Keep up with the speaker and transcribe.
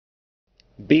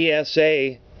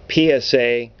BSA,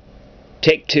 PSA,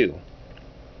 take two.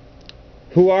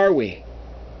 Who are we?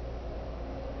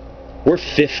 We're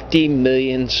 50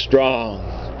 million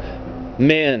strong.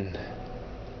 Men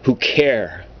who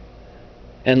care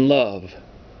and love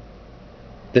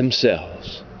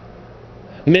themselves.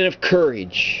 Men of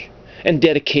courage and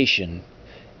dedication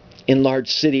in large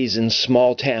cities and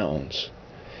small towns.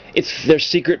 It's their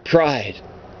secret pride,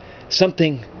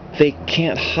 something they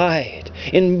can't hide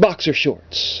in boxer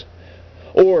shorts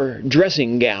or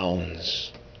dressing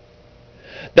gowns.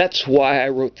 That's why I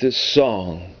wrote this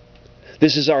song.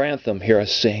 This is our anthem, hear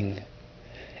us sing,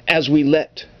 as we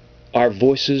let our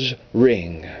voices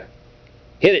ring.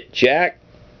 Hit it, Jack.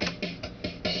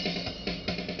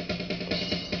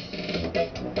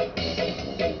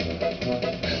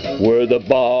 We're the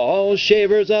ball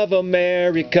shavers of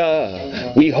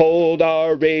America. We hold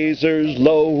our razors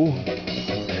low,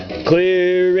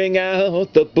 clearing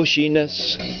out the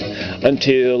bushiness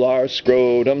until our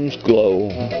scrotums glow.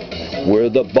 We're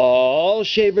the ball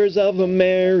shavers of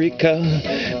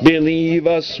America. Believe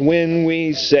us when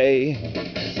we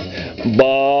say,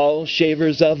 ball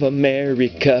shavers of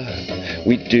America.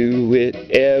 We do it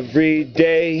every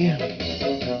day.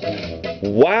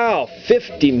 Wow,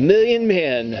 50 million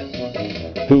men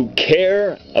who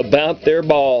care about their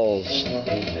balls.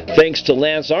 Thanks to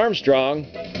Lance Armstrong,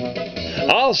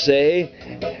 I'll say,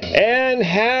 and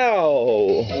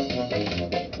how?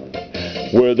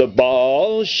 We're the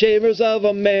ball shavers of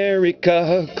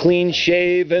America, clean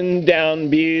shaven down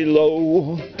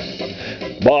below.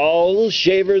 Ball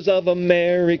shavers of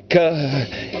America,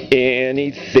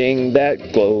 anything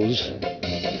that glows.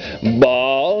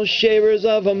 Ball shavers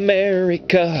of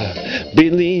America,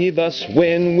 believe us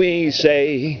when we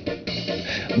say,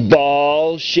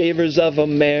 ball shavers of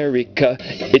America,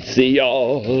 it's the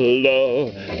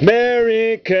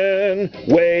all-American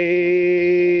way.